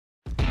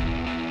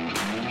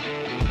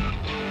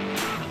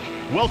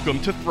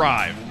Welcome to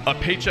Thrive, a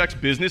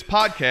Paychex business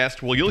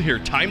podcast where you'll hear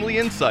timely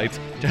insights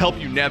to help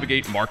you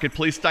navigate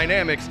marketplace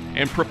dynamics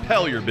and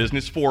propel your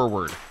business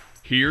forward.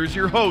 Here's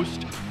your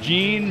host,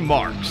 Gene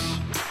Marks.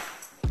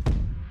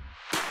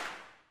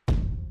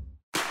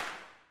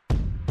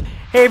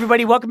 Hey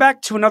everybody, welcome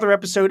back to another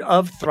episode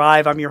of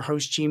Thrive. I'm your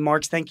host, Gene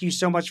Marks. Thank you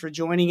so much for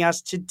joining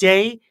us.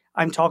 Today,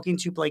 I'm talking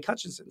to Blake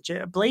Hutchinson.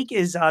 Blake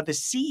is the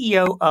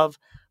CEO of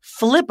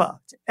Flippa,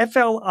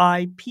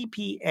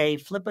 F-L-I-P-P-A,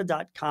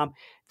 Flippa.com.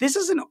 This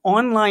is an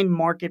online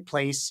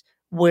marketplace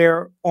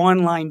where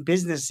online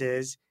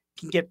businesses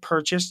can get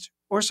purchased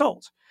or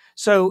sold.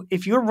 So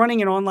if you're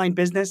running an online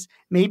business,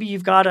 maybe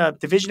you've got a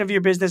division of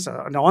your business,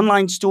 an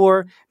online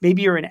store,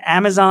 maybe you're an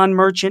Amazon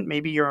merchant,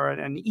 maybe you're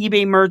an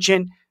eBay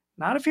merchant.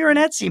 Not if you're an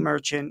Etsy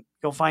merchant,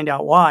 you'll find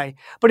out why.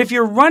 But if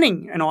you're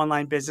running an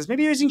online business,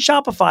 maybe you're using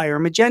Shopify or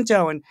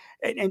Magento and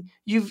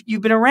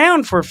you've been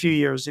around for a few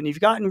years and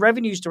you've gotten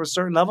revenues to a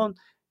certain level,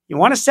 you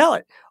want to sell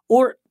it.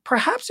 Or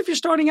perhaps if you're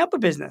starting up a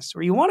business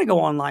or you want to go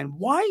online,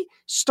 why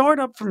start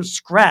up from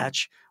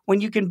scratch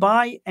when you can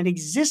buy an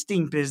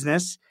existing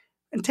business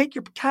and take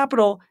your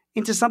capital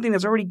into something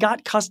that's already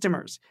got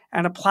customers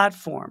and a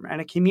platform and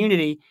a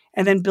community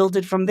and then build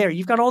it from there?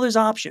 You've got all those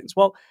options.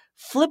 Well,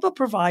 Flippa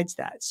provides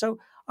that. So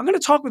I'm going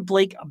to talk with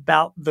Blake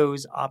about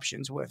those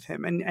options with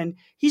him. And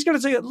he's going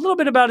to tell you a little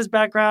bit about his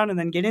background and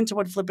then get into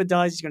what Flippa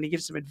does. He's going to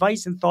give some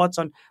advice and thoughts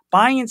on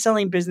buying and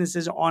selling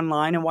businesses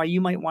online and why you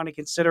might want to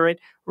consider it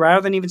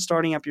rather than even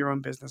starting up your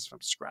own business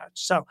from scratch.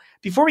 So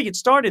before we get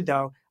started,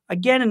 though,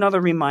 again,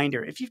 another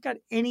reminder, if you've got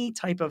any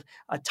type of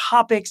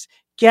topics,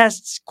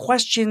 guests,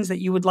 questions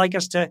that you would like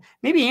us to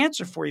maybe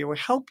answer for you or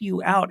help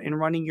you out in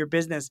running your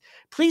business,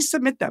 please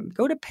submit them.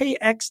 Go to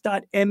payx.me/Thrive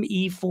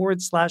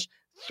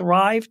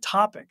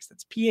Topics.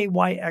 That's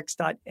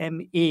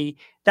payx.me.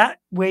 That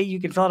way you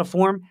can fill out a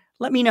form.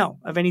 Let me know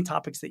of any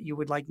topics that you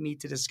would like me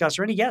to discuss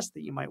or any guests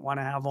that you might want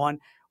to have on.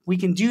 We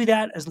can do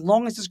that as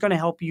long as it's going to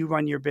help you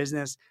run your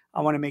business.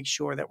 I want to make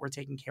sure that we're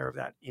taking care of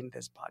that in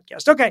this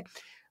podcast. Okay,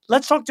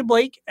 let's talk to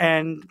Blake,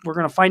 and we're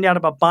going to find out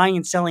about buying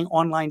and selling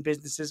online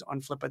businesses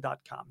on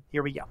Flippa.com.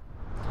 Here we go.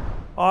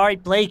 All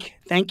right, Blake,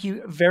 thank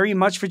you very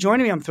much for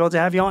joining me. I'm thrilled to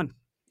have you on.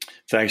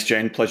 Thanks,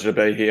 Jane. Pleasure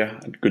to be here.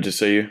 Good to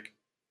see you.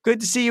 Good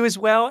to see you as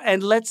well.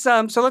 And let's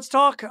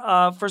talk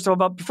first of all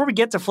about, before we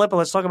get to Flippa,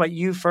 let's talk about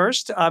you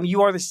first.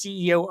 You are the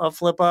CEO of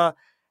Flippa.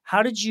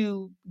 How did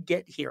you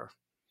get here?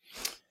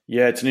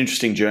 Yeah, it's an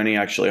interesting journey,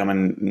 actually. I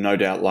mean, no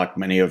doubt, like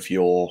many of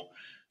your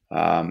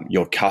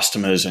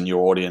customers and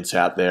your audience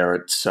out there,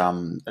 it's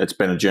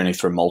been a journey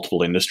through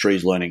multiple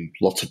industries, learning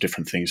lots of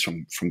different things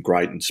from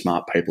great and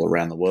smart people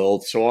around the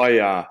world. So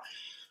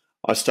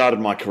I started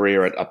my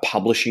career at a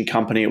publishing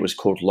company. It was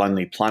called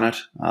Lonely Planet.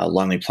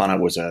 Lonely Planet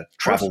was a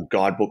travel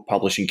guidebook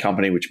publishing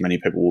company, which many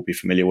people will be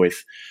familiar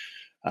with.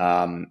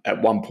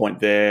 At one point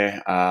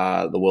there,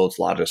 the world's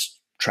largest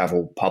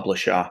travel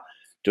publisher,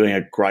 doing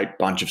a great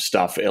bunch of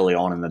stuff early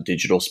on in the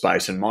digital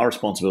space. And my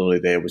responsibility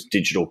there was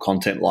digital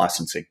content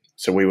licensing.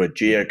 So we were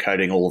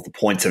geocoding all of the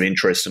points of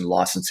interest and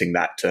licensing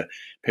that to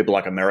people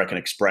like American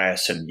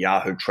Express and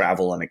Yahoo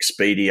Travel and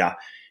Expedia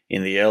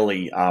in the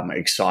early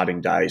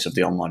exciting days of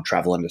the online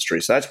travel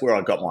industry. So that's where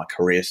I got my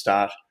career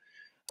start.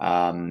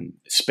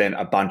 Spent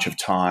a bunch of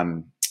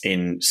time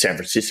in San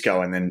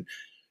Francisco, and then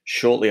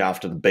shortly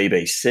after the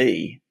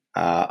BBC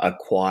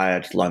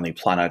acquired Lonely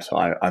Planet,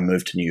 I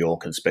moved to New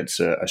York and spent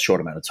a short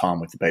amount of time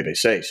with the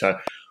BBC. So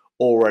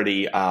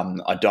already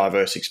a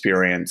diverse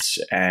experience,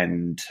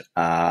 and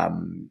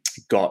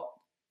got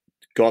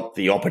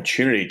the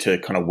opportunity to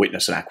kind of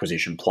witness an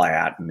acquisition play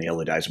out in the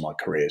early days of my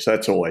career. So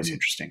that's always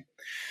interesting.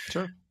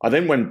 Sure. I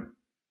then went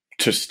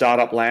to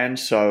startup land.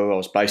 So I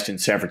was based in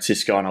San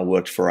Francisco, and I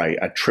worked for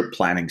a trip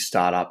planning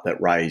startup that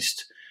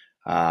raised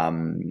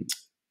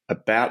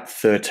about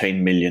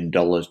 $13 million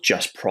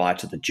just prior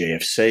to the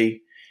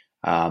GFC.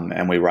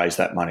 And we raised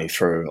that money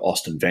through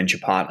Austin Venture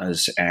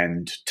Partners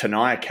and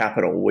Tenaya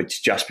Capital,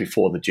 which just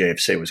before the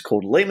GFC was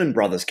called Lehman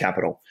Brothers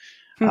Capital.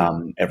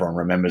 Everyone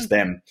remembers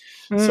them.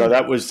 So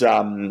that was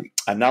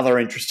another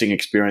interesting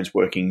experience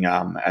working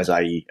as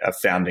a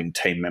founding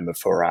team member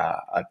for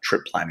a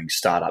trip planning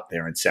startup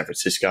there in San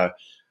Francisco.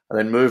 I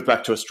then moved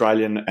back to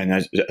Australia, and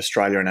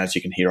as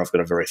you can hear, I've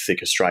got a very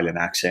thick Australian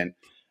accent,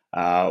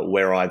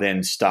 where I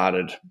then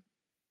started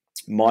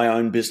my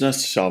own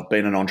business. So I've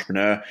been an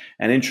entrepreneur.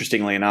 And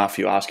interestingly enough,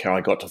 you ask how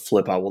I got to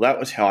Flippa. Well, that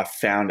was how I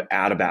found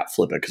out about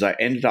Flippa, because I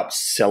ended up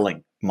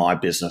selling my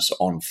business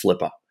on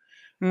Flippa.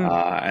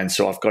 And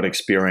so I've got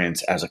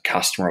experience as a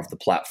customer of the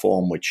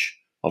platform, which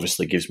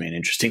obviously gives me an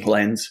interesting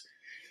lens.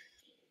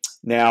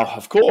 Now,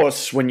 of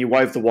course, when you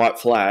wave the white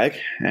flag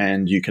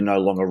and you can no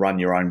longer run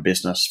your own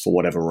business for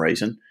whatever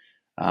reason,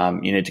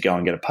 you need to go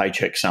and get a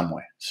paycheck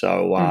somewhere.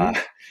 So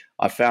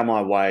I found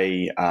my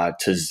way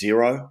to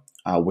Xero,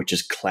 which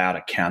is cloud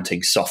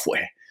accounting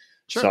software.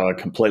 Sure. So a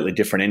completely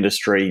different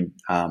industry,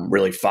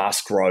 really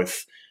fast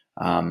growth,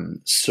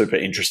 super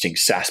interesting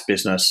SaaS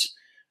business.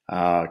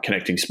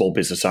 Connecting small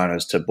business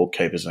owners to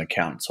bookkeepers and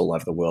accountants all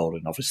over the world,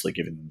 and obviously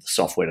giving them the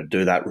software to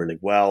do that really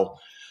well.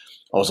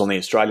 I was on the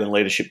Australian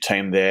leadership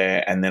team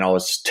there, and then I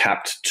was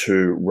tapped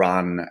to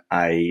run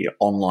a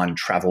online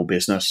travel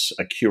business,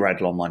 a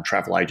curated online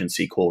travel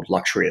agency called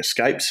Luxury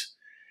Escapes.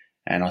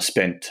 And I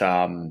spent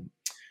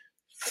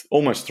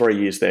almost 3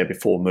 years there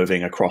before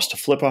moving across to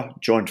Flippa.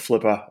 Joined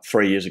Flippa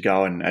 3 years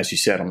ago, and as you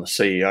said, I'm the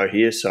CEO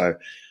here. So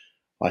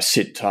I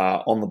sit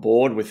on the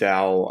board with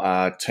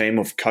our team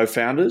of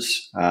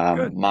co-founders,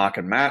 Mark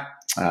and Matt.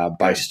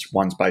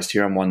 One's based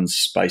here and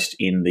one's based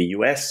in the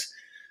US.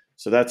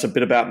 So that's a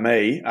bit about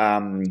me.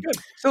 Good.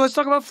 So let's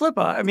talk about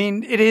Flippa. I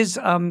mean, it is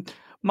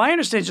my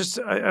understanding. Just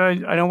I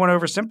don't want to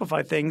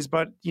oversimplify things,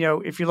 but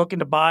if you're looking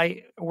to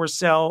buy or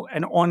sell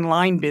an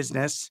online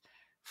business,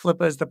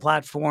 Flippa is the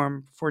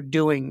platform for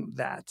doing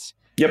that.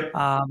 Yep.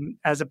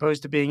 As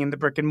opposed to being in the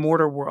brick and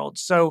mortar world.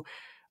 So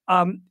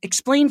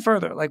explain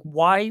further, like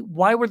why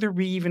would there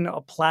be even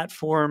a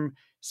platform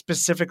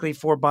specifically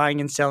for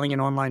buying and selling an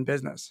online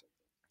business?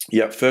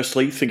 Yeah.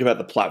 Firstly, think about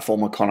the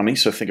platform economy.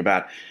 So think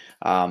about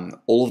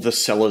all of the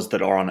sellers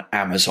that are on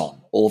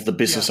Amazon, all of the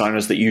business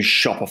owners that use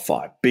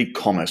Shopify,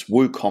 BigCommerce,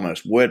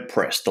 WooCommerce,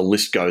 WordPress, the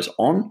list goes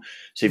on.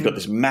 So you've got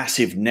this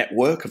massive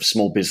network of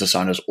small business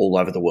owners all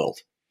over the world.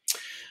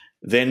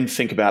 Then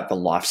think about the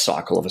life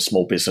cycle of a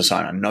small business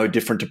owner. No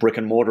different to brick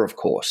and mortar, of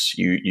course.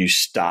 You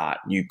start,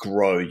 you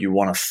grow, you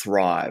want to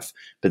thrive.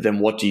 But then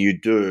what do you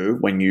do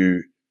when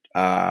you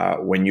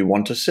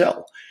want to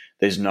sell?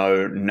 There's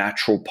no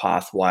natural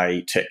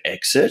pathway to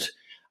exit,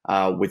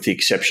 with the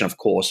exception, of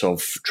course,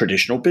 of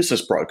traditional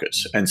business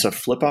brokers. And so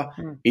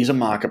Flippa is a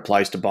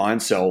marketplace to buy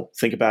and sell.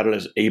 Think about it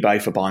as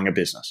eBay for buying a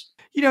business.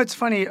 It's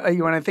funny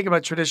when I think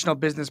about traditional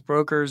business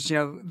brokers,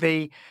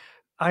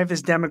 I have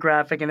this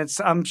demographic, and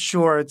I'm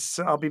sure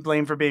I'll be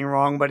blamed for being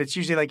wrong, but it's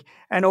usually like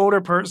an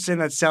older person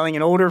that's selling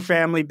an older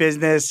family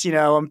business.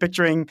 I'm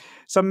picturing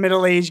some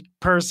middle-aged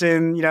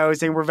person,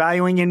 saying we're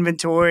valuing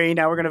inventory.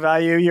 Now we're going to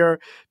value your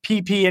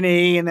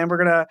PP&E, and then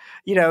we're going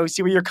to,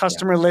 see what your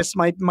customer list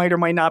might or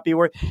might not be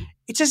worth.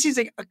 It just seems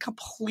like a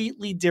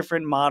completely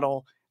different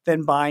model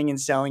than buying and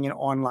selling an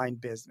online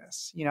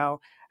business.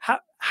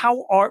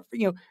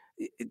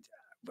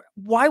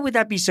 Why would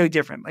that be so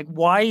different? Like,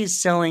 why is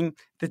selling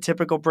the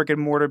typical brick and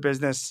mortar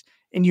business,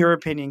 in your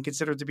opinion,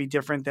 considered to be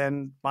different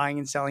than buying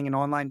and selling an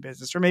online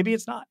business? Or maybe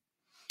it's not.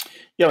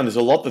 Yeah, and there's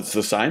a lot that's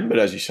the same, but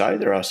as you say,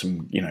 there are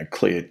some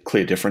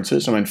clear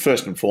differences. I mean,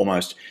 first and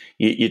foremost,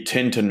 you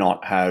tend to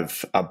not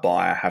have a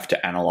buyer have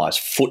to analyze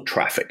foot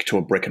traffic to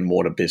a brick and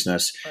mortar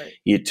business. Right.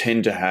 You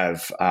tend to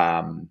have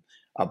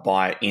a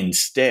buyer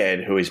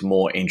instead who is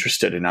more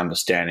interested in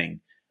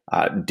understanding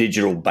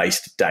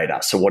digital-based data.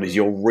 So what is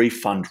your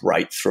refund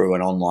rate through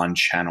an online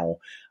channel?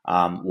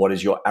 What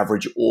is your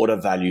average order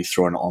value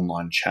through an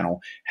online channel?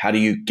 How do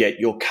you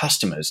get your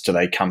customers? Do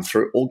they come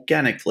through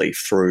organically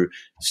through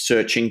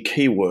searching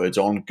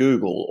keywords on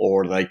Google,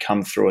 or do they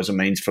come through as a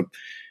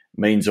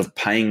means of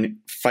paying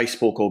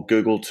Facebook or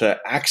Google to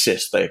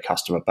access their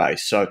customer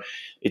base? So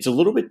it's a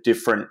little bit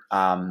different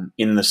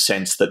in the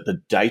sense that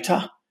the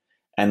data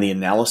and the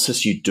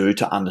analysis you do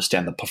to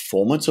understand the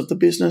performance of the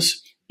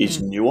business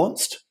is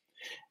nuanced.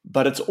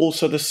 But it's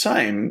also the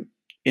same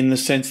in the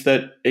sense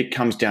that it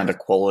comes down to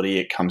quality,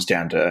 it comes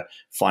down to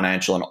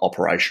financial and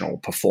operational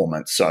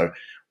performance. So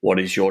what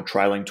is your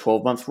trailing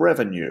 12-month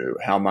revenue?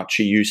 How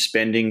much are you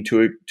spending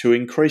to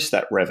increase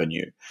that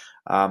revenue?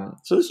 So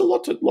there's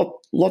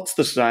lots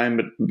the same,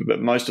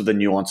 but most of the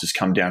nuances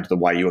come down to the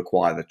way you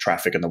acquire the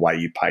traffic and the way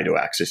you pay to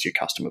access your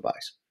customer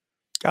base.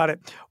 Got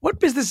it.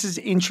 What businesses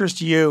interest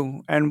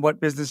you and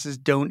what businesses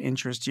don't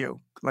interest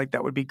you? Like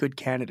that would be good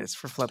candidates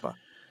for Flippa.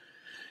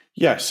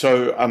 Yeah,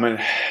 so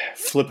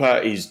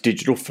Flippa is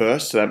digital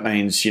first. So that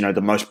means,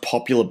 the most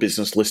popular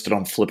business listed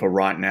on Flippa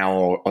right now,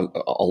 or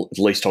at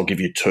least I'll give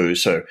you two.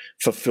 So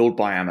Fulfilled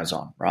by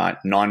Amazon, right?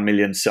 9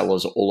 million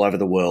sellers all over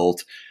the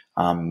world,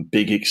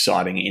 big,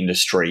 exciting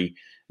industry.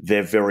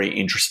 They're very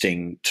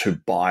interesting to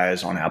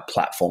buyers on our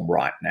platform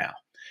right now.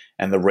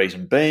 And the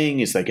reason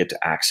being is they get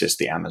to access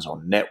the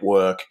Amazon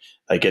network.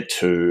 They get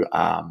to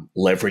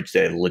leverage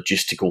their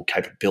logistical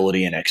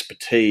capability and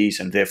expertise,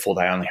 and therefore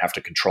they only have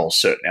to control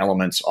certain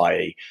elements,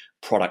 i.e.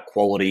 product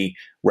quality,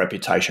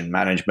 reputation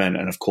management,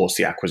 and of course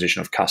the acquisition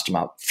of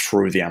customer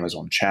through the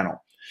Amazon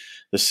channel.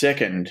 The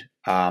second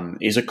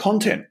is a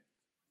content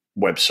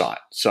website,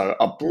 so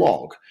a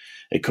blog.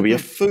 It could be a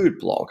food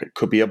blog. It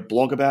could be a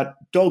blog about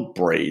dog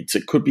breeds.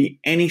 It could be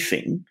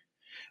anything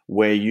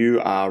where you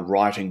are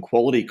writing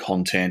quality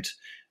content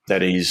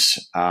that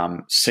is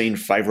seen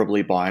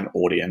favorably by an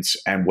audience,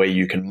 and where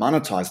you can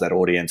monetize that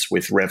audience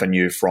with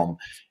revenue from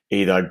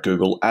either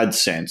Google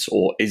AdSense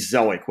or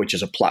Ezoic, which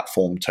is a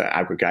platform to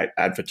aggregate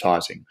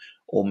advertising,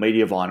 or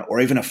Mediavine, or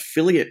even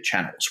affiliate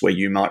channels where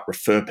you might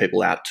refer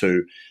people out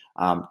to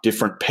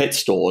different pet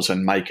stores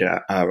and make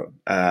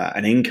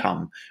an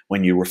income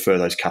when you refer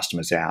those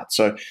customers out.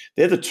 So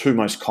they're the two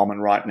most common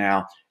right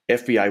now.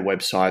 FBA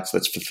websites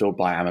that's fulfilled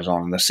by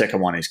Amazon, and the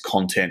second one is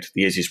content.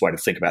 The easiest way to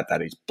think about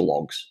that is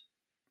blogs.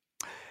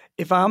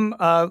 If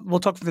we'll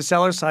talk from the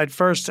seller side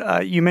first.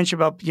 You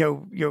mentioned about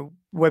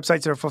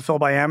websites that are fulfilled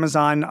by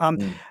Amazon.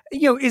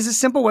 Is a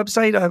simple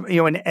website,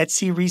 an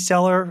Etsy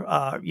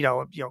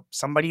reseller,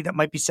 somebody that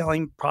might be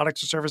selling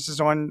products or services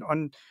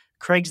on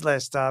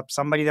Craigslist,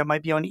 somebody that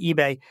might be on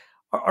eBay.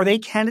 Are they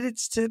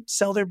candidates to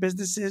sell their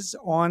businesses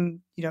on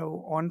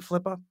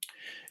Flippa?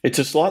 It's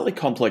a slightly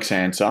complex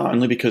answer,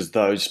 only because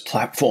those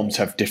platforms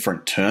have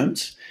different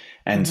terms.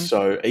 And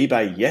so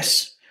eBay,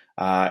 yes.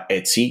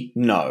 Etsy,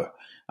 no.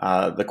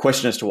 The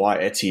question as to why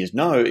Etsy is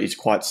no is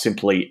quite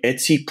simply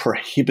Etsy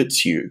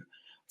prohibits you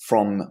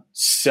from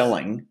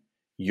selling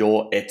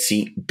your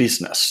Etsy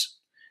business.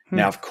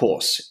 Now, of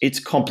course,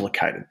 it's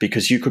complicated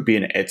because you could be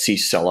an Etsy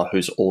seller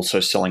who's also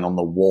selling on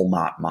the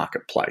Walmart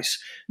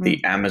marketplace, the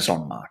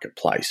Amazon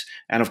marketplace,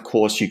 and of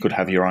course, you could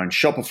have your own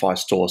Shopify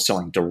store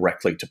selling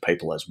directly to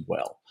people as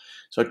well.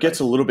 So it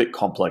gets a little bit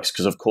complex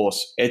because, of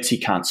course,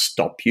 Etsy can't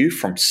stop you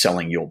from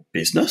selling your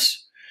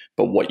business,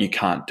 but what you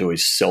can't do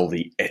is sell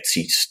the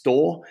Etsy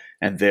store.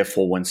 And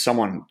therefore, when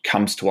someone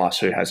comes to us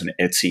who has an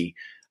Etsy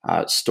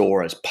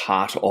store as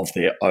part of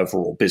their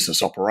overall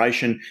business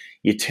operation,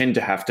 you tend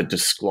to have to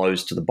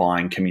disclose to the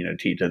buying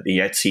community that the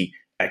Etsy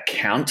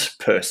account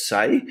per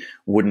se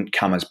wouldn't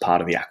come as part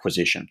of the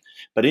acquisition.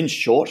 But in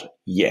short,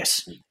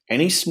 yes,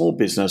 any small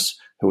business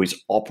who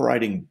is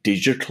operating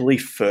digitally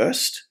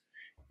first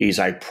is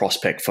a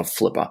prospect for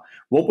Flippa.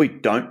 What we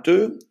don't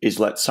do is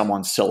let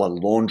someone sell a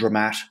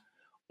laundromat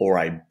or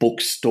a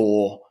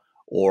bookstore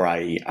or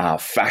a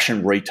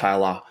fashion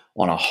retailer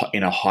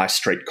in a high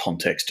street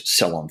context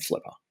sell on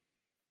Flippa.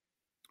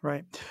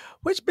 Right.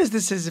 Which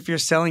businesses, if you're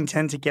selling,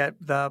 tend to get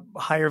the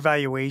higher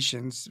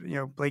valuations?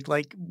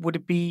 Blake, would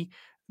it be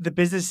the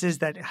businesses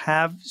that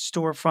have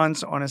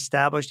storefronts on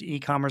established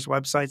e-commerce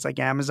websites like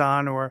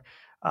Amazon or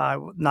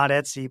not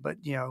Etsy,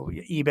 but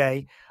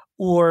eBay,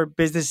 or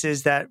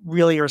businesses that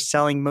really are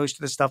selling most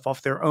of the stuff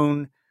off their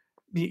own,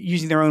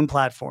 using their own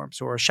platforms,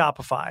 or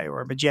Shopify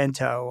or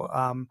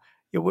Magento,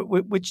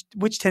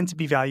 which tend to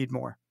be valued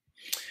more?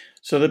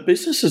 So the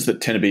businesses that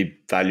tend to be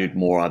valued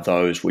more are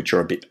those which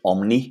are a bit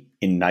omni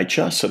in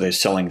nature. So they're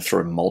selling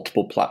through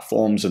multiple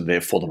platforms, and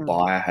therefore the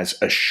buyer has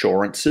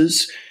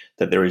assurances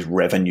that there is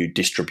revenue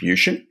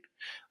distribution.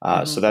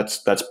 So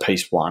that's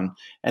piece one.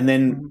 And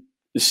then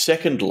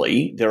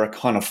secondly, there are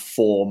kind of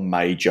four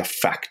major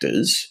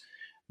factors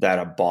that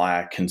a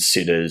buyer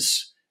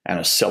considers and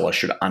a seller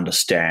should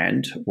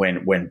understand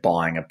when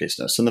buying a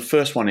business. And the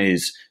first one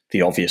is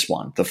the obvious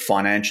one, the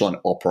financial and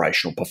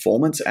operational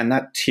performance. And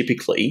that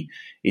typically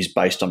is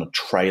based on a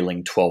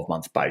trailing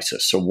 12-month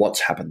basis. So what's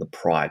happened the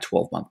prior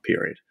 12-month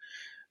period.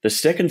 The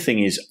second thing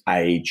is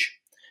age.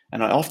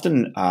 And I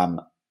often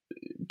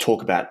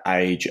talk about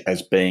age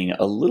as being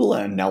a little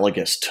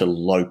analogous to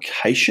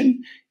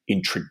location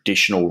in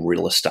traditional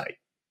real estate.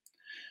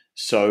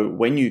 So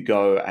when you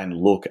go and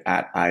look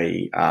at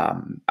a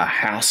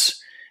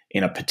house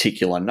in a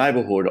particular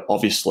neighborhood,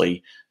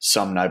 obviously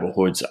some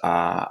neighborhoods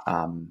are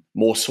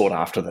more sought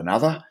after than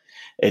other.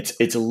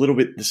 It's a little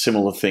bit the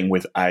similar thing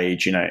with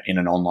age in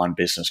an online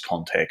business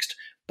context.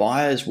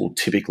 Buyers will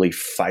typically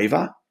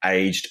favor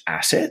aged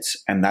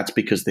assets, and that's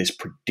because there's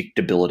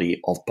predictability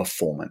of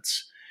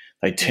performance.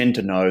 They tend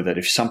to know that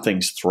if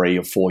something's 3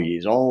 or 4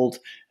 years old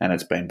and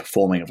it's been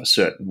performing of a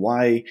certain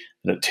way,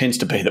 that it tends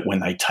to be that when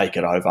they take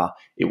it over,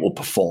 it will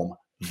perform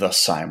the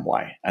same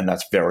way. And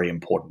that's very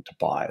important to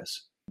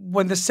buyers.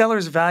 When the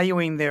seller's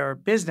valuing their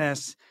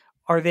business,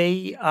 are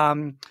they,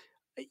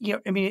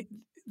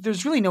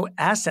 there's really no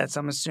assets,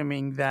 I'm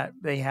assuming, that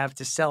they have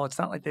to sell. It's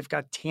not like they've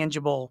got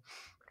tangible,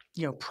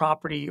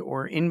 property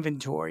or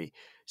inventory.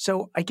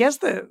 So I guess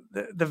the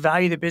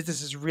value of the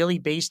business is really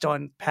based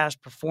on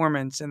past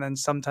performance and then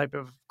some type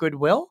of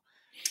goodwill.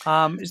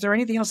 Is there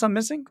anything else I'm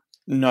missing?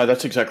 No,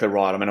 that's exactly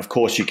right. I mean, of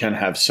course, you can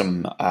have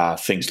some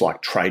things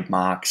like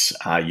trademarks.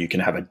 You can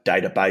have a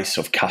database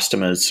of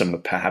customers.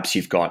 Perhaps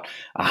you've got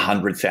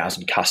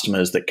 100,000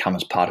 customers that come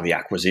as part of the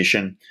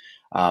acquisition.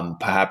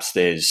 Perhaps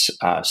there's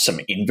some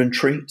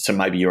inventory. So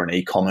maybe you're an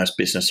e-commerce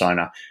business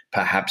owner.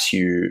 Perhaps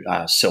you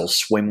sell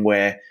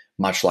swimwear,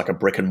 much like a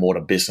brick and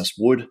mortar business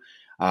would.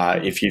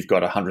 If you've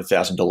got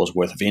 $100,000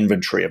 worth of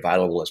inventory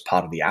available as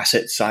part of the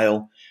asset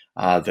sale,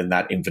 then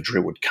that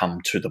inventory would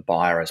come to the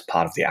buyer as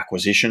part of the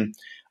acquisition.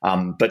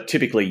 But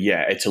typically,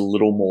 it's a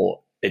little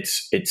more,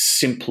 it's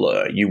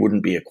simpler. You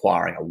wouldn't be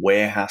acquiring a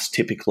warehouse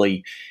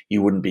typically.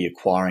 You wouldn't be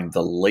acquiring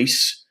the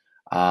lease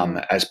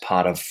as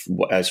part of,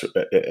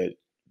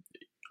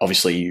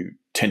 obviously you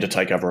tend to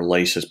take over a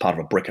lease as part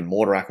of a brick and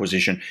mortar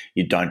acquisition.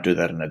 You don't do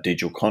that in a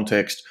digital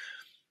context.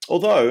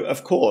 Although,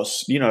 of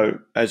course,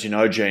 as you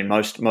know, Gene,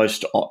 most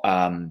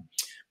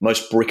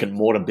brick and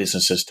mortar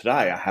businesses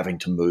today are having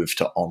to move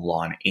to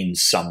online in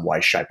some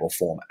way, shape, or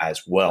form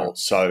as well.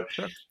 So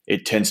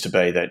it tends to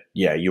be that,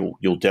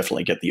 you'll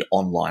definitely get the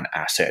online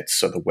assets,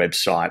 so the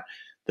website,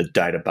 the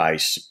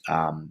database,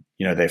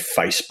 their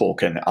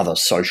Facebook and other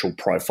social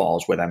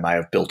profiles where they may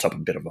have built up a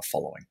bit of a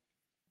following.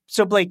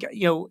 So Blake,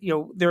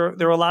 there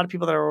are a lot of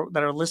people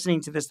that are listening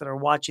to this, that are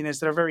watching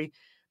this, that are very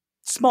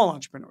small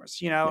entrepreneurs,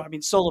 I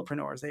mean,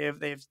 solopreneurs.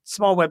 They have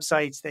small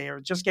websites. They are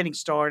just getting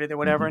started or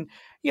whatever.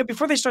 Mm-hmm. And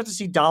before they start to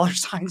see dollar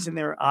signs in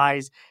their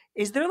eyes,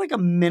 is there like a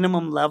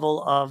minimum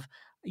level of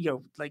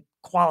like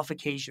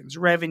qualifications,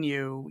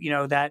 revenue,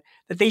 that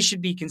they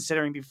should be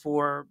considering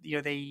before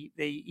they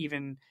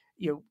even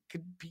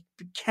could be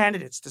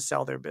candidates to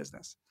sell their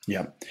business?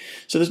 Yeah.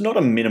 So there's not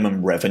a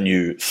minimum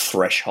revenue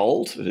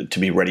threshold to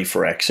be ready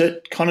for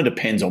exit. Kind of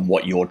depends on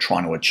what you're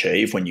trying to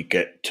achieve when you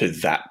get to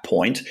that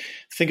point.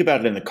 Think about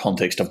it in the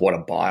context of what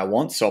a buyer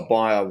wants. So a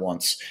buyer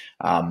wants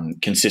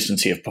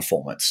consistency of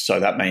performance. So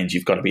that means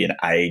you've got to be an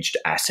aged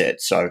asset.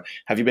 So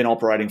have you been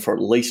operating for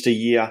at least a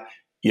year?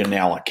 You're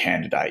now a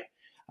candidate.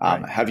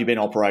 Right. Have you been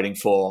operating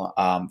for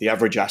the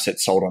average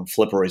asset sold on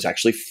Flippa is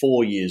actually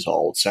 4 years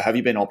old. So have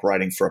you been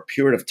operating for a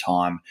period of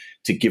time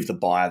to give the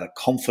buyer the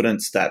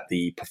confidence that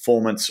the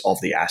performance of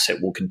the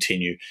asset will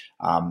continue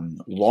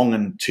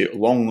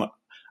long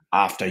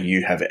after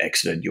you have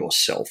exited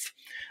yourself?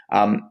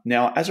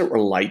 Now, as it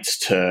relates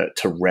to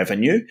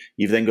revenue,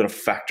 you've then got to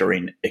factor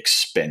in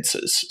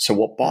expenses. So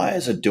what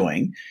buyers are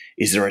doing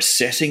is they're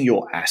assessing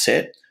your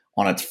asset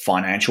on its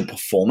financial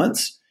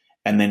performance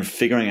and then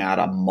figuring out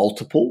a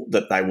multiple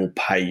that they will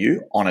pay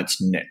you on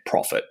its net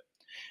profit.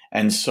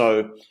 And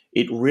so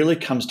it really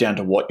comes down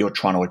to what you're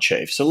trying to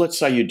achieve. So let's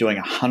say you're doing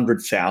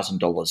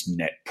 $100,000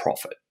 net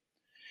profit.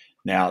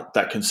 Now,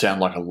 that can sound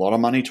like a lot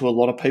of money to a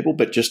lot of people,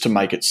 but just to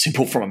make it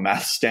simple from a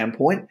math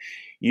standpoint,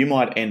 you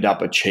might end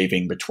up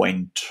achieving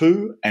between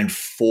 2 and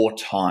 4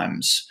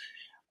 times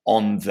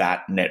on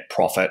that net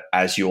profit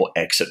as your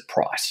exit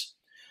price.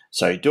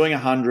 So you're doing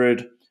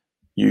 100,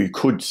 you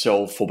could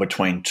sell for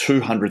between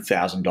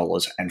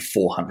 $200,000 and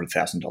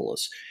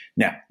 $400,000.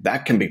 Now,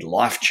 that can be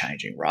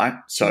life-changing, right?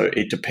 So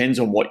it depends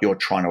on what you're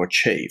trying to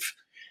achieve.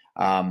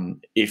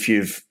 If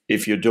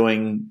you're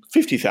doing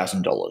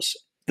 $50,000,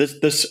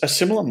 there's a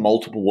similar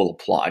multiple will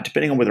apply,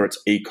 depending on whether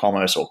it's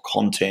e-commerce or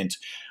content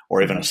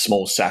or even a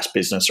small SaaS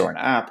business or an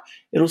app.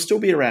 It'll still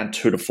be around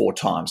 2 to 4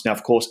 times. Now,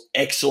 of course,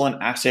 excellent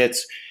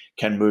assets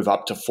can move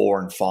up to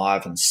 4 and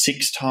 5 and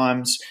 6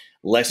 times.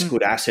 Less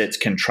good assets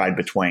can trade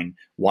between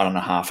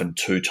 1.5 and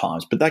 2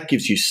 times, but that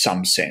gives you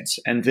some sense.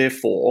 And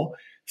therefore,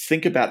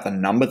 think about the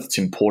number that's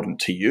important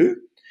to you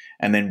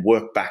and then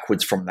work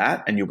backwards from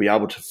that, and you'll be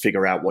able to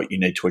figure out what you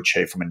need to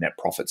achieve from a net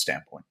profit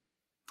standpoint.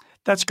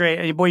 That's great.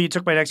 And boy, you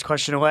took my next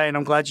question away, and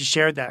I'm glad you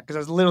shared that because I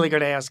was literally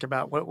going to ask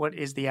about what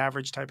is the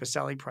average type of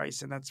selling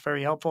price, and that's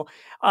very helpful.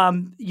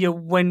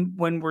 When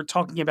we're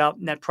talking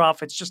about net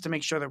profits, just to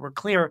make sure that we're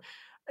clear,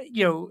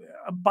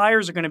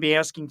 buyers are going to be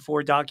asking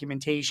for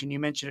documentation. You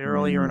mentioned it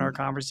earlier in our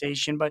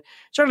conversation, but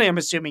certainly I'm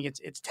assuming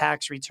it's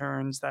tax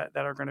returns that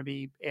are going to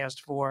be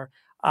asked for.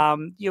 What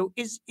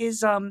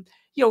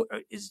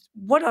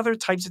other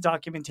types of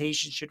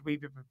documentation should we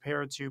be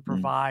prepared to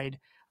provide?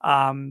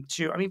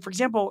 For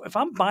example, if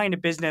I'm buying a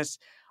business,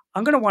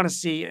 I'm going to want to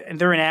see, and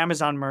they're an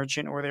Amazon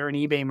merchant or they're an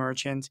eBay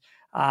merchant,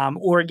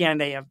 or again,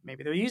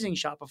 maybe they're using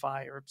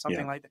Shopify or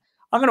something like that.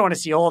 I'm going to want to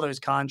see all those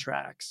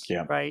contracts,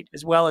 right,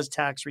 as well as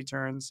tax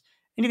returns.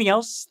 Anything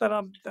else that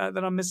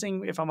I'm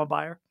missing if I'm a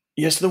buyer?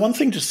 Yes, the one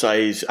thing to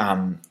say is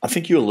I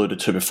think you alluded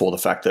to before the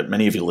fact that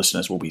many of your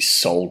listeners will be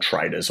sole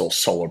traders or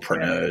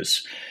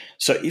solopreneurs.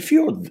 So if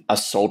you're a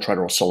sole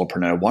trader or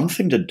solopreneur, one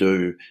thing to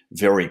do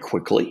very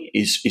quickly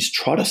is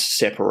try to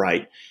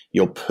separate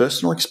your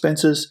personal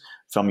expenses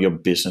from your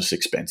business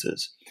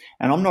expenses.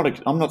 And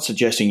I'm not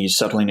suggesting you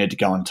suddenly need to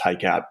go and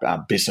take out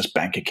business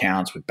bank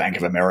accounts with Bank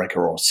of America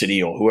or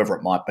Citi or whoever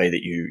it might be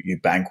that you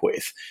bank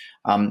with,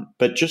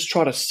 but just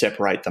try to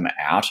separate them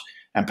out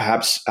and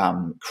perhaps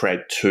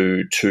create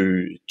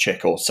two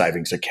check or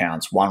savings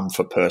accounts, one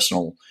for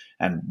personal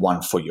and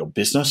one for your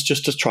business,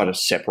 just to try to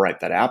separate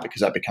that out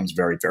because that becomes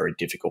very, very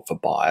difficult for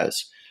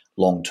buyers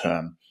long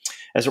term.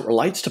 As it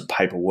relates to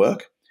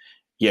paperwork,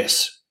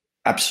 yes,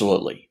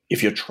 absolutely.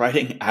 If you're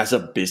trading as a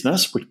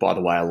business, which by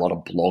the way, a lot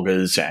of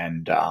bloggers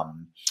and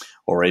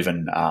or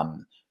even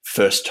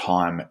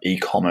first-time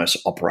e-commerce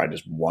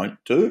operators won't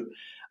do,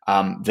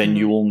 then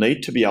you will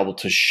need to be able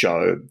to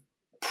show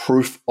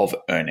proof of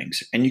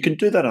earnings. And you can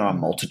do that in a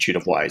multitude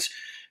of ways.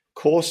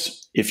 Of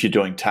course, if you're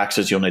doing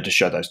taxes, you'll need to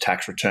show those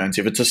tax returns.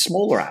 If it's a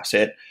smaller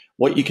asset,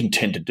 what you can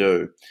tend to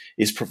do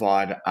is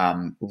provide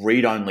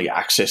read-only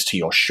access to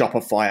your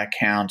Shopify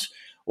account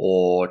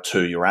or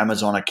to your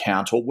Amazon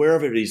account or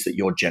wherever it is that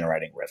you're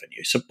generating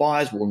revenue. So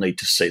buyers will need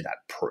to see that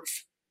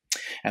proof.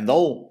 And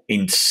they'll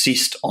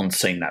insist on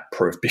seeing that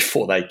proof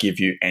before they give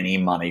you any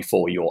money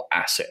for your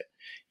asset.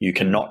 You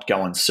cannot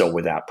go and sell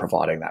without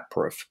providing that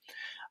proof.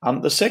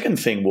 The second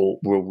thing will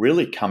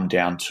really come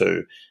down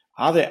to,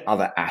 are there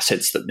other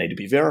assets that need to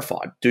be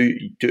verified?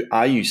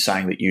 Are you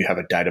saying that you have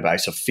a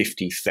database of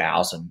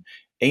 50,000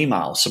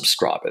 email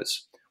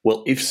subscribers?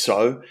 Well, if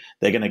so,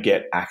 they're going to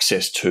get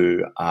access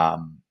to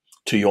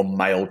your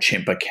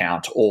MailChimp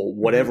account or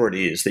whatever it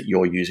is that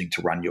you're using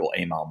to run your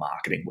email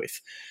marketing with.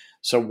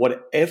 So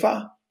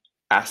whatever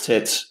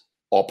assets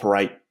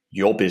operate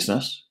your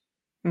business,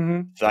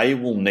 they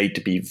will need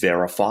to be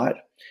verified,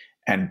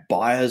 and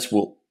buyers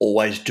will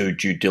always do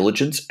due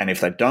diligence. And if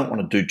they don't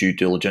want to do due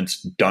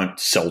diligence, don't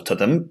sell to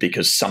them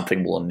because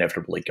something will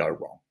inevitably go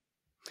wrong.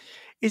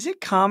 Is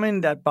it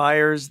common that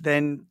buyers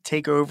then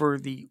take over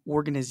the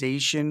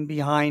organization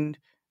behind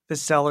the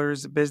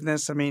seller's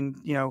business? I mean,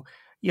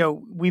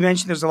 we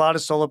mentioned there's a lot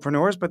of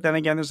solopreneurs, but then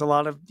again, there's a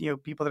lot of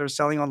people that are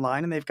selling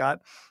online, and they've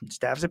got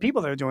staffs of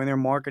people that are doing their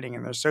marketing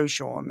and their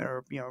social and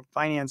their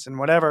finance and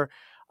whatever.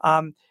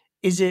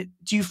 Do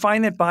you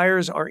find that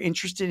buyers are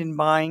interested in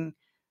buying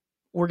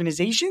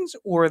organizations,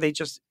 or are they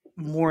just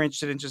more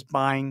interested in just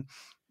buying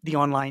the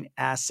online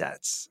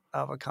assets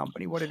of a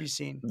company? What have you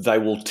seen? They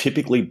will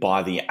typically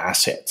buy the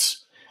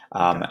assets.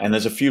 And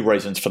there's a few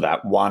reasons for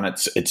that. One,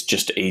 it's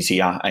just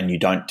easier, and you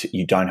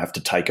don't have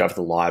to take over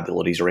the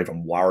liabilities or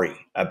even worry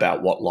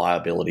about what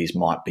liabilities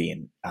might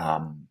be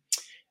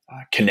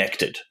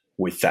connected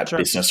with that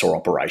business or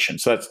operation.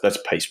 So that's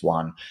piece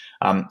one.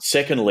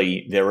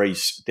 Secondly,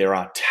 there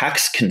are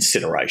tax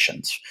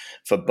considerations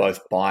for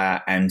both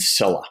buyer and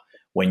seller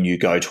when you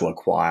go to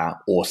acquire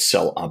or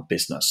sell a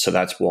business. So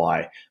that's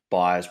why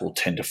buyers will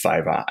tend to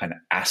favor an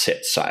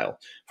asset sale.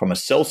 From a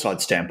sell side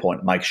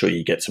standpoint, make sure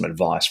you get some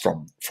advice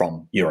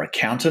from your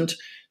accountant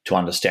to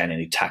understand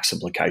any tax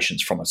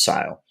implications from a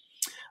sale.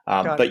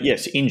 But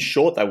yes, in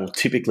short, they will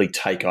typically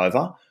take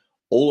over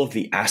all of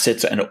the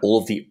assets and all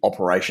of the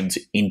operations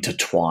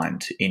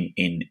intertwined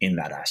in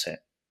that asset.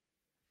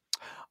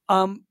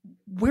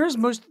 Where's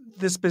most of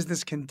this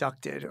business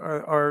conducted,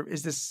 or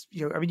is this?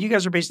 You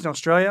guys are based in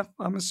Australia,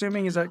 I'm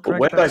assuming. Is that correct?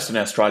 We're based in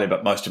Australia,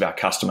 but most of our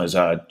customers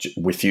are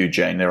with you,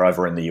 Gene. They're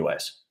over in the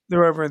US.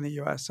 They're over in the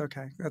US.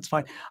 Okay, that's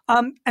fine.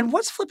 And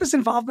what's Flippa's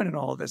involvement in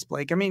all of this,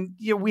 Blake? I mean,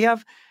 we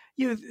have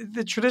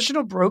the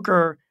traditional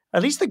broker.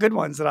 At least the good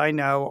ones that I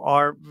know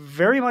are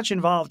very much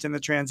involved in the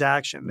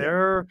transaction.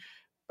 They're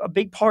a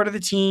big part of the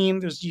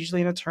team. There's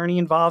usually an attorney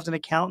involved, an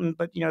accountant,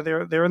 but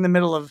they're in the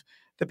middle of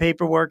the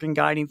paperwork and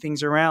guiding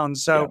things around.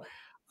 So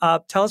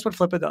tell us what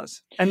Flippa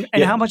does and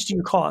how much do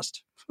you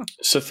cost?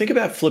 So think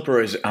about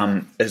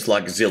Flippa as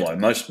like Zillow.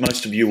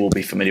 Most of you will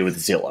be familiar with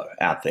Zillow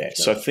out there.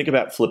 So think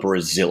about Flippa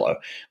as Zillow.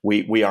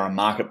 We are a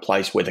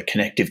marketplace. We're the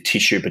connective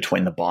tissue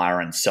between the buyer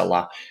and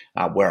seller.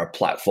 We're a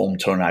platform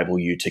to enable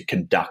you to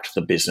conduct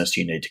the business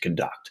you need to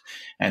conduct.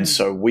 And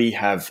so we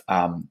have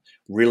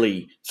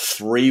really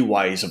three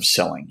ways of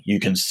selling. You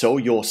can sell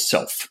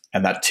yourself,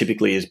 and that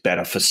typically is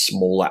better for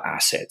smaller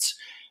assets.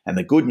 And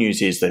the good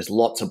news is there's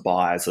lots of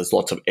buyers, there's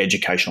lots of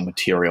educational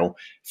material.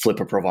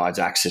 Flippa provides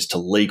access to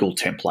legal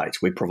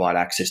templates. We provide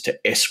access to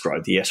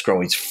escrow. The escrow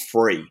is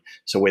free,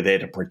 so we're there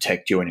to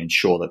protect you and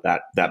ensure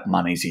that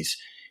money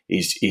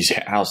is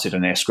housed in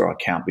an escrow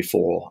account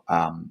before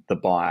the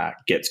buyer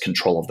gets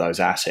control of those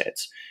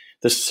assets.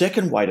 The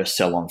second way to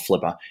sell on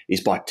Flippa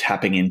is by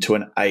tapping into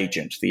an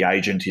agent. The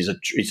agent is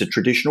a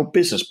traditional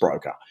business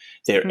broker.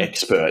 They're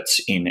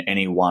experts in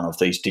any one of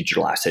these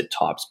digital asset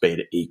types, be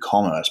it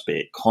e-commerce,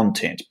 be it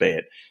content, be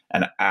it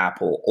an app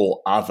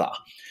or other.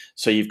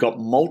 So you've got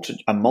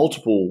a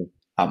multitude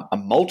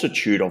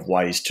of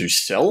ways to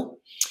sell.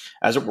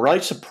 As it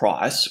relates to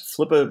price,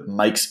 Flippa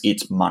makes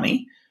its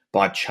money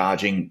by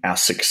charging our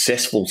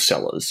successful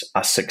sellers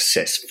a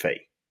success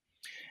fee.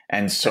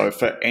 And so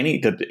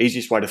the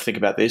easiest way to think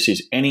about this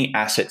is any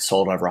asset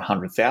sold over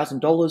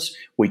 $100,000,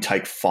 we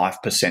take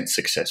 5%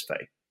 success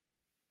fee.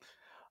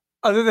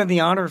 Other than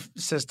the honor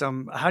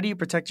system, how do you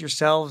protect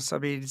yourselves? I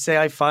mean, say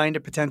I find a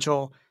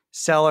potential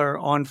seller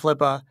on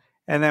Flippa,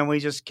 and then we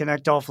just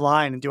connect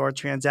offline and do our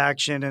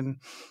transaction, and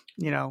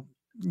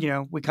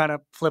we kind of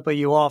Flippa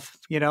you off.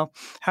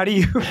 How do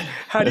you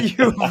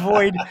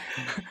avoid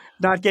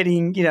not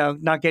getting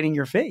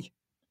your fee?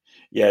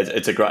 Yeah,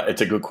 it's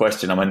a good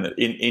question. I mean,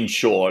 in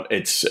short,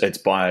 it's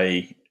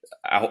by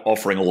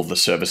offering all of the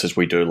services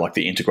we do, like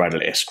the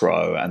integrated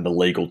escrow and the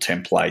legal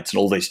templates and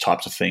all these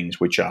types of things,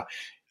 which are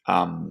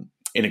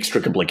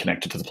inextricably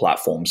connected to the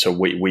platform. So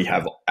we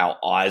have our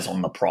eyes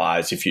on the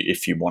prize,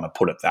 if you want to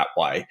put it that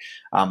way.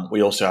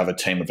 We also have a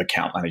team of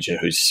account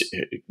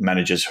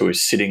managers who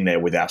is sitting there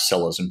with our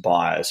sellers and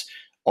buyers,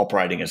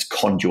 operating as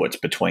conduits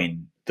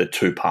between the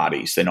two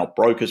parties. They're not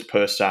brokers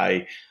per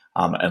se,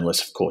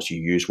 unless of course you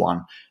use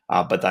one.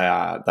 But they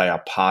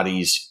are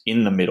parties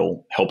in the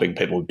middle helping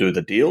people do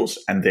the deals,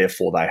 and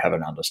therefore they have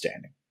an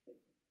understanding.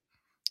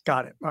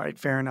 Got it. All right,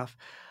 fair enough.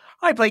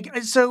 All right, Blake.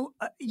 So,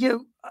 I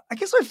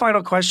guess my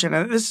final question,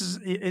 and this is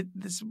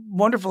this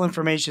wonderful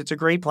information. It's a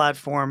great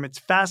platform. It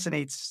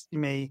fascinates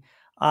me.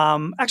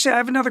 Actually, I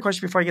have another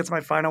question before I get to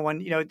my final one.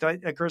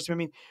 That occurs to me. I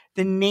mean,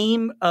 the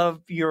name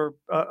of your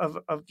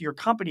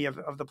company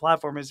of the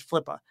platform is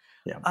Flippa.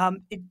 Yeah.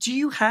 Do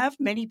you have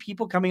many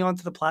people coming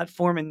onto the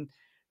platform and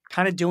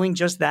kind of doing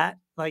just that,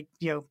 like,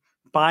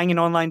 buying an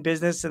online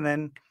business and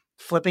then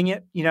flipping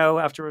it,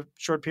 after a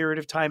short period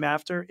of time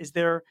after? Is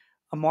there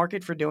a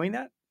market for doing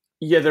that?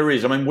 Yeah, there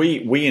is. I mean,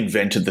 we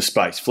invented the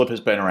space. Flippa's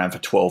been around for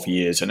 12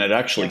 years, and it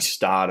actually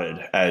started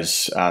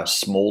as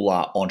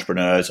smaller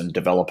entrepreneurs and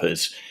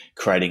developers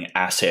creating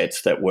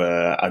assets that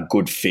were a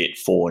good fit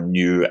for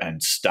new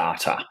and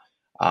starter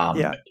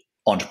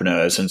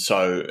entrepreneurs. And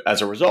so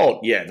as a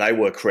result, they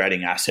were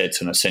creating assets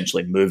and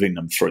essentially moving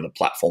them through the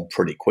platform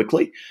pretty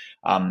quickly.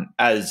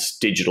 As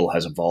digital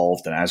has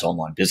evolved and as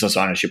online business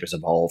ownership has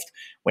evolved,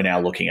 we're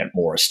now looking at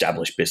more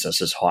established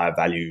businesses, higher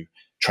value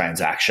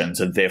transactions,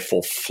 and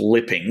therefore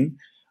flipping,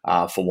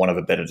 for want of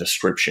a better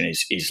description,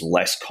 is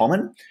less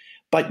common.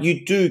 But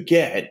you do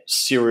get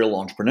serial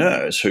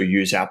entrepreneurs who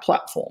use our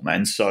platform.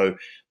 And so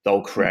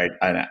they'll create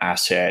an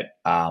asset,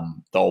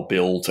 they'll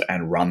build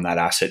and run that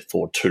asset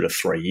for 2 to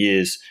 3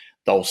 years.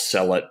 They'll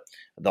sell it.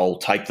 They'll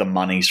take the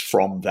monies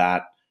from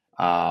that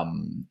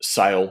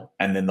sale,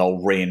 and then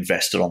they'll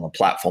reinvest it on the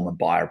platform and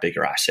buy a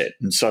bigger asset.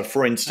 And so,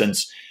 for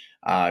instance,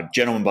 a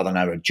gentleman by the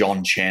name of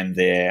John Chen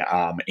there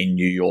in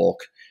New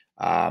York,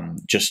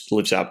 just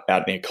lives out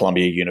near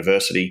Columbia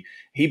University.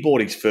 He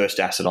bought his first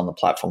asset on the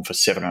platform for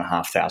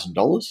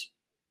 $7,500.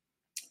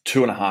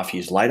 2.5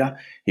 years later,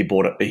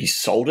 he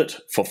sold it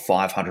for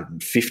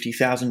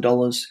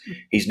 $550,000.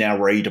 He's now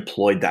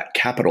redeployed that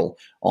capital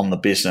on the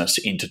business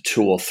into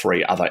 2 or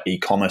 3 other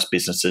e-commerce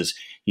businesses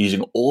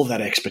using all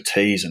that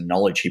expertise and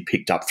knowledge he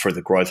picked up through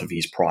the growth of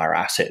his prior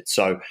assets.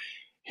 So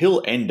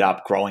he'll end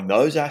up growing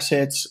those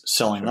assets,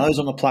 selling those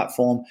on the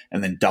platform,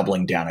 and then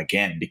doubling down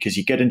again, because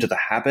you get into the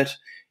habit,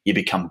 you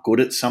become good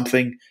at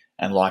something,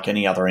 and like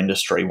any other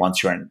industry,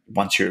 once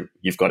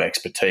you've got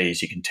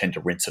expertise, you can tend to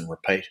rinse and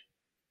repeat.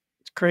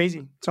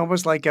 Crazy. It's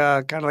almost like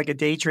kind of like a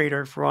day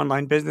trader for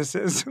online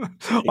businesses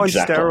on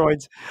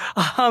steroids.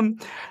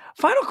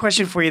 Final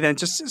question for you then,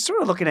 just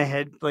sort of looking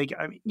ahead, like,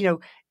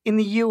 in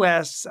the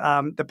US,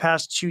 the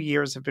past 2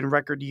 years have been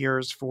record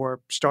years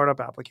for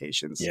startup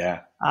applications.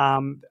 Yeah.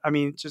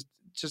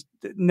 Just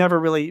never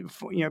really,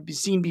 be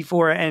seen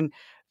before. And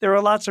there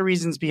are lots of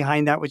reasons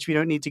behind that, which we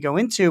don't need to go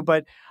into,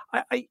 but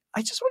I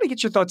just want to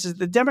get your thoughts.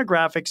 The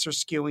demographics are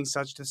skewing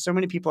such that so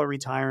many people are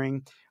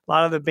retiring. A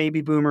lot of the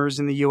baby boomers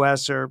in the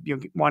U.S.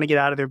 want to get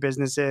out of their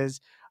businesses.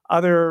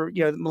 Other,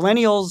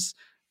 millennials,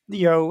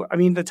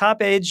 the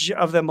top age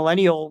of the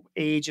millennial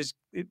age is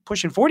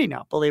pushing 40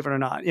 now, believe it or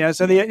not.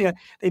 So they've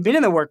been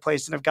in the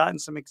workplace and have gotten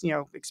some,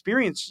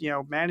 experience,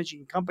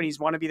 managing companies,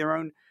 want to be their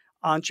own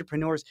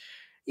entrepreneurs.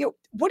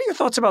 What are your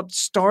thoughts about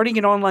starting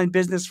an online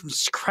business from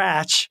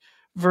scratch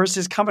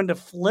versus coming to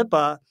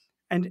Flippa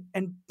and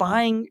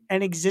buying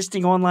an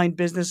existing online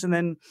business and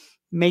then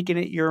making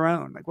it your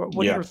own? Like, what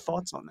are your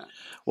thoughts on that?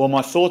 Well,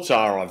 my thoughts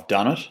are I've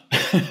done it.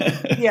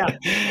 Yeah.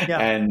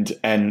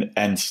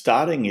 And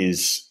starting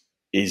is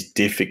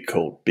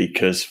difficult,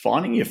 because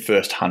finding your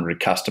first 100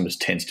 customers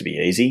tends to be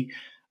easy,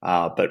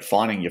 but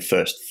finding your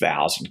first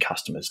 1,000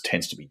 customers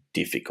tends to be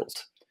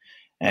difficult.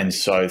 And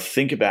so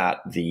think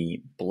about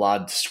the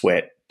blood,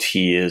 sweat,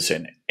 tears,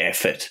 and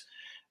effort,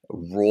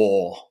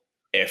 raw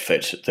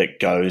effort that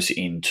goes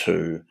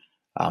into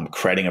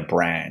creating a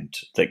brand,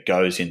 that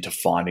goes into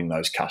finding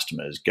those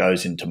customers,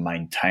 goes into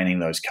maintaining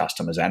those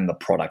customers and the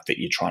product that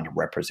you're trying to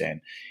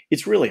represent.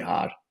 It's really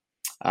hard.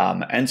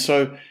 And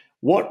so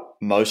what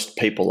most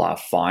people are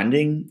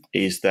finding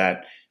is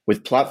that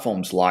with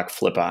platforms like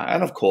Flippa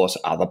and, of course,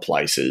 other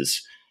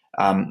places,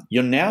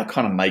 you're now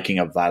kind of making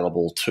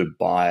available to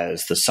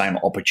buyers the same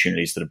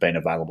opportunities that have been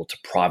available to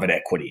private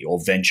equity or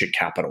venture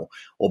capital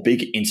or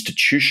big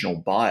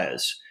institutional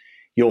buyers.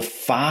 You're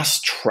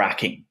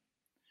fast-tracking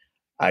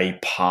a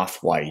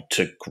pathway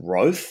to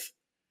growth.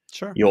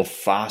 Sure. You're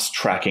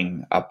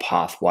fast-tracking a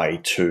pathway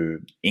to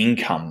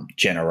income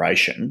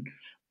generation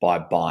by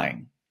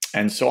buying.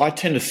 And so I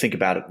tend to think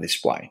about it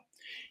this way.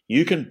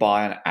 You can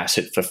buy an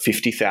asset for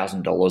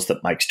 $50,000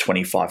 that makes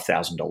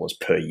 $25,000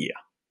 per year.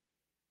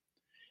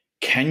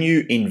 Can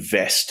you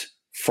invest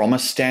from a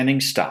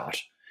standing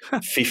start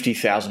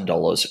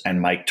 $50,000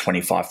 and make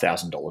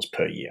 $25,000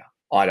 per year?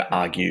 I'd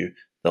argue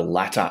the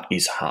latter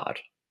is hard.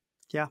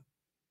 Yeah.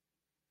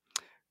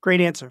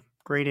 Great answer.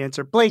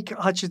 Blake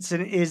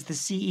Hutchinson is the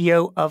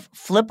CEO of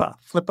Flippa,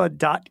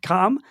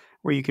 flippa.com,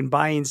 where you can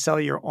buy and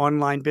sell your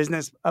online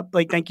business.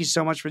 Blake, thank you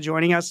so much for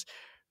joining us.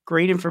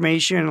 Great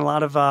information and a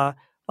lot of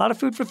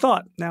food for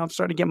thought. Now I'm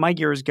starting to get my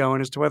gears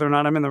going as to whether or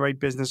not I'm in the right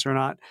business or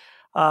not.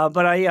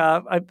 But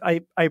I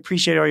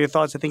appreciate all your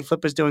thoughts. I think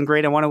Flippa's doing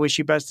great. I want to wish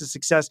you best of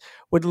success.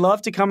 Would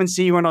love to come and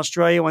see you in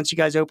Australia once you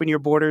guys open your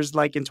borders,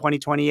 like in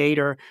 2028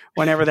 or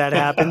whenever that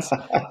happens.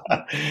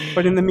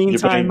 But in the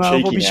meantime,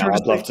 we'll be sure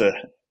I'd love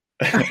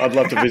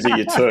to visit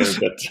you too,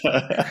 but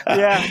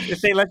yeah,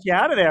 if they let you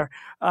out of there.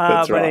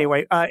 That's right. But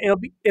anyway,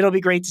 it'll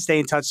be great to stay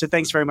in touch. So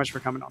thanks very much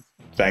for coming on.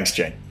 Thanks,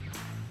 Gene.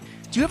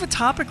 Do you have a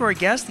topic or a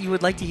guest that you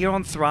would like to hear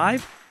on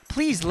Thrive?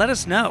 Please let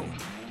us know.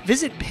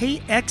 Visit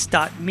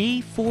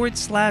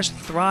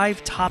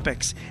payx.me/Thrive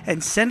Topics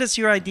and send us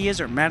your ideas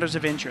or matters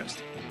of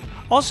interest.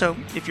 Also,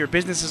 if your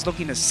business is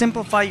looking to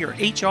simplify your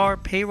HR,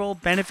 payroll,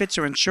 benefits,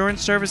 or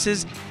insurance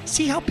services,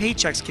 see how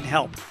Paychex can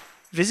help.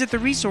 Visit the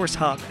resource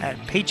hub at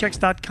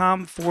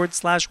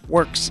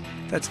paychex.com/works.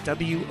 That's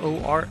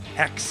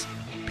WORX.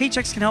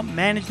 Paychex can help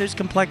manage those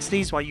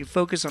complexities while you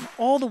focus on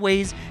all the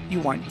ways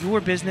you want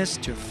your business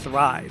to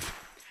thrive.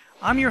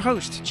 I'm your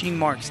host, Gene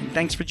Marks, and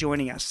thanks for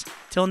joining us.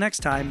 Till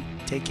next time,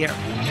 take care.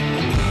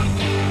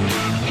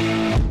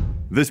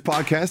 This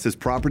podcast is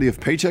property of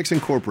Paychex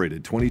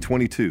Incorporated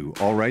 2022,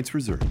 all rights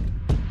reserved.